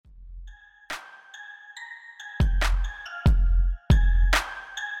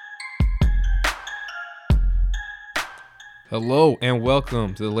Hello and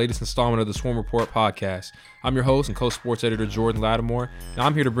welcome to the latest installment of the Swarm Report podcast. I'm your host and co-sports editor Jordan Lattimore, and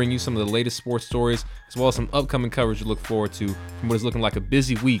I'm here to bring you some of the latest sports stories as well as some upcoming coverage to look forward to from what is looking like a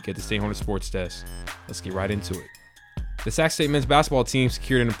busy week at the State Hornet Sports Desk. Let's get right into it. The Sac State men's basketball team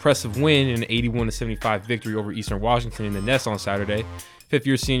secured an impressive win in an 81-75 victory over Eastern Washington in the Nest on Saturday.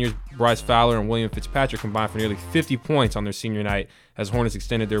 Fifth-year seniors Bryce Fowler and William Fitzpatrick combined for nearly 50 points on their senior night as Hornets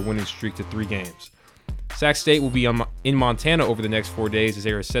extended their winning streak to 3 games. Sac State will be in Montana over the next 4 days as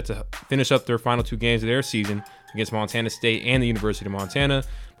they are set to finish up their final 2 games of their season against Montana State and the University of Montana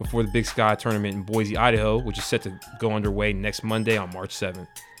before the Big Sky tournament in Boise, Idaho, which is set to go underway next Monday on March 7th.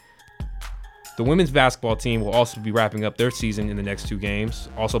 The women's basketball team will also be wrapping up their season in the next 2 games,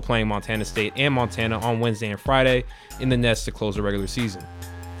 also playing Montana State and Montana on Wednesday and Friday in the Nest to close the regular season.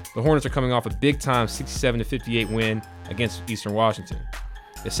 The Hornets are coming off a big-time 67-58 win against Eastern Washington.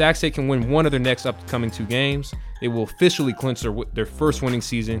 If Sac State can win one of their next upcoming 2 games, they will officially clinch their first winning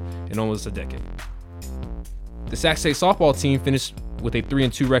season in almost a decade. The Sac State softball team finished with a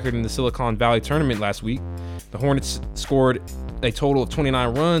 3-2 record in the Silicon Valley tournament last week. The Hornets scored a total of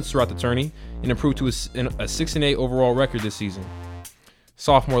 29 runs throughout the tourney and improved to a 6-8 overall record this season.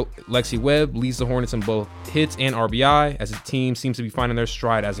 Sophomore Lexi Webb leads the Hornets in both hits and RBI as the team seems to be finding their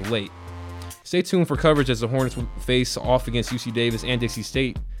stride as of late. Stay tuned for coverage as the Hornets will face off against UC Davis and Dixie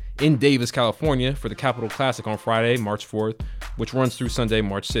State in Davis, California for the Capital Classic on Friday, March 4th, which runs through Sunday,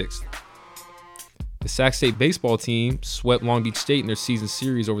 March 6th. The Sac State baseball team swept Long Beach State in their season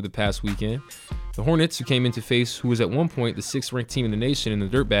series over the past weekend. The Hornets, who came in to face who was at one point the 6th-ranked team in the nation in the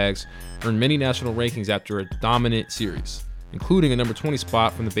Dirtbags, earned many national rankings after a dominant series, including a number 20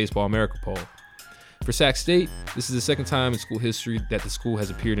 spot from the Baseball America poll. For Sac State, this is the second time in school history that the school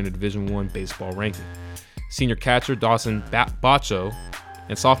has appeared in a Division I baseball ranking. Senior catcher Dawson Bacho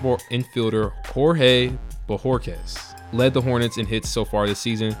and sophomore infielder Jorge Bojorquez led the Hornets in hits so far this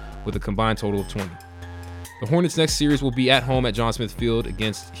season with a combined total of 20. The Hornets' next series will be at home at John Smith Field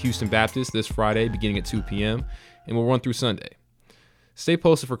against Houston Baptist this Friday beginning at 2 p.m. and will run through Sunday. Stay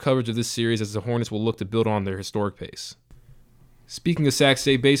posted for coverage of this series as the Hornets will look to build on their historic pace. Speaking of Sac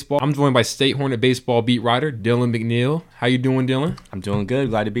State baseball, I'm joined by State Hornet baseball beat writer Dylan McNeil. How you doing, Dylan? I'm doing good.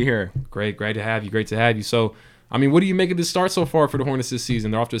 Glad to be here. Great to have you. So, what do you make of this start so far for the Hornets this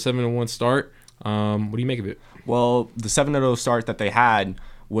season? They're off to a 7-1 start. What do you make of it? Well, the 7-0 start that they had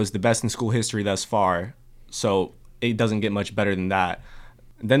was the best in school history thus far, so it doesn't get much better than that.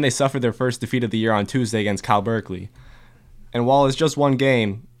 Then they suffered their first defeat of the year on Tuesday against Cal Berkeley. And while it's just one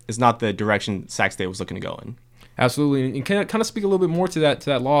game, it's not the direction Sac State was looking to go in. Absolutely, and kind of speak a little bit more to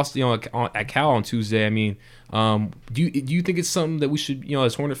that loss, at Cal on Tuesday. Do you think it's something that we should,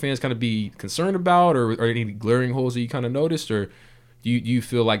 as Hornet fans, kind of be concerned about, or any glaring holes that you kind of noticed, or do you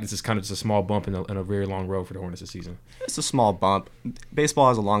feel like this is kind of just a small bump in a very long road for the Hornets this season? It's a small bump. Baseball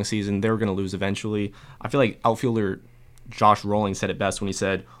has a long season. They were going to lose eventually. I feel like outfielder Josh Rowling said it best when he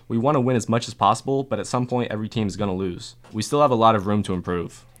said, "We want to win as much as possible, but at some point every team is going to lose. We still have a lot of room to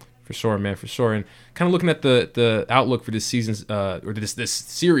improve." For sure, man, for sure. And kind of looking at the outlook for this season's or this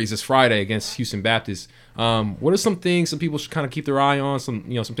series this Friday against Houston Baptist, what are some things some people should kind of keep their eye on? Some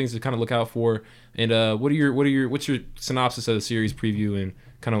things to kind of look out for. And what's your synopsis of the series preview and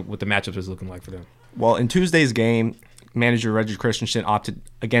kind of what the matchup is looking like for them? Well, in Tuesday's game, manager Reggie Christensen opted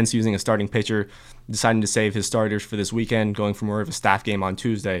against using a starting pitcher, deciding to save his starters for this weekend, going for more of a staff game on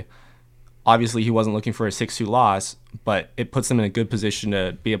Tuesday. Obviously, he wasn't looking for a 6-2 loss, but it puts them in a good position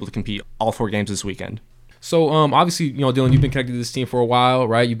to be able to compete all 4 games this weekend. So, obviously, Dylan, you've been connected to this team for a while,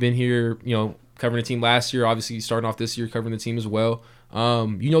 right? You've been here, covering the team last year. Obviously, starting off this year covering the team as well.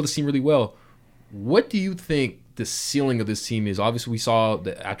 You know this team really well. What do you think the ceiling of this team is? Obviously, we saw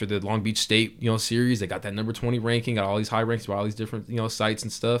that after the Long Beach State, series, they got that number 20 ranking, got all these high ranks by all these different, sites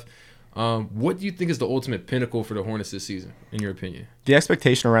and stuff. What do you think is the ultimate pinnacle for the Hornets this season, in your opinion? The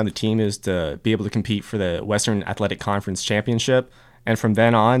expectation around the team is to be able to compete for the Western Athletic Conference Championship, and from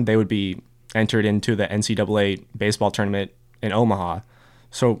then on, they would be entered into the NCAA baseball tournament in Omaha.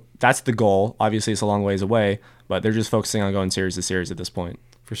 So that's the goal. Obviously, it's a long ways away, but they're just focusing on going series to series at this point.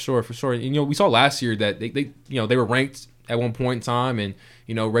 For sure. And, we saw last year that they were ranked at one point in time, and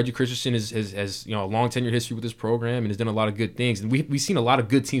Reggie Christensen has a long tenure history with this program and has done a lot of good things, and we've seen a lot of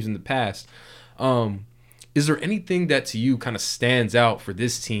good teams in the past. Is there anything that to you kind of stands out for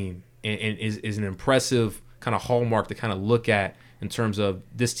this team and is an impressive kind of hallmark to kind of look at in terms of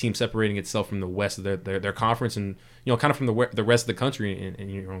this team separating itself from the West of their conference and kind of from the rest of the country in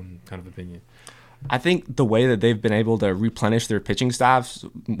your own kind of opinion? I think the way that they've been able to replenish their pitching staffs,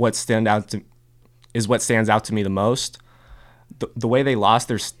 what stands out to me the most. The way they lost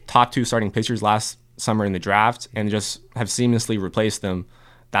their top 2 starting pitchers last summer in the draft and just have seamlessly replaced them.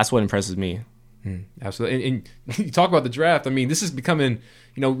 That's what impresses me. Absolutely. And you talk about the draft. I mean, this is becoming,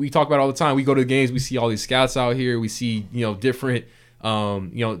 we talk about it all the time. We go to games, we see all these scouts out here. We see, different,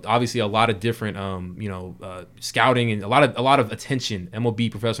 obviously a lot of different, scouting and a lot of attention,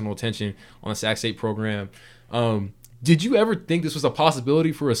 MLB professional attention on the Sac State program. Did you ever think this was a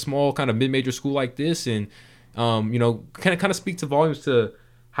possibility for a small kind of mid-major school like this? And, kind of speak to volumes to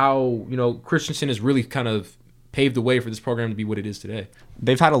how, Christensen has really kind of paved the way for this program to be what it is today.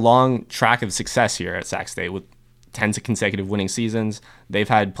 They've had a long track of success here at Sac State with 10 consecutive winning seasons. They've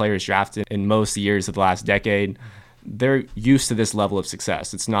had players drafted in most years of the last decade. They're used to this level of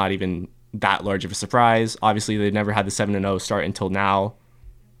success. It's not even that large of a surprise. Obviously, they never had the 7-0 start until now,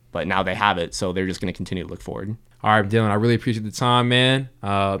 but now they have it, so they're just going to continue to look forward. All right, Dylan, I really appreciate the time, man.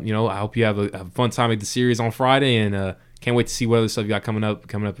 I hope you have a fun time at the series on Friday, and can't wait to see what other stuff you got coming up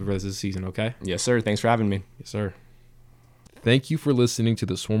for the rest of the season, okay? Yes, sir. Thanks for having me. Yes, sir. Thank you for listening to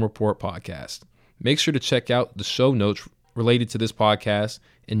the Swarm Report podcast. Make sure to check out the show notes related to this podcast,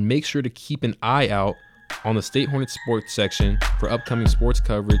 and make sure to keep an eye out on the State Hornets sports section for upcoming sports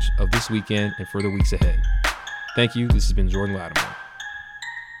coverage of this weekend and for the weeks ahead. Thank you. This has been Jordan Lattimore.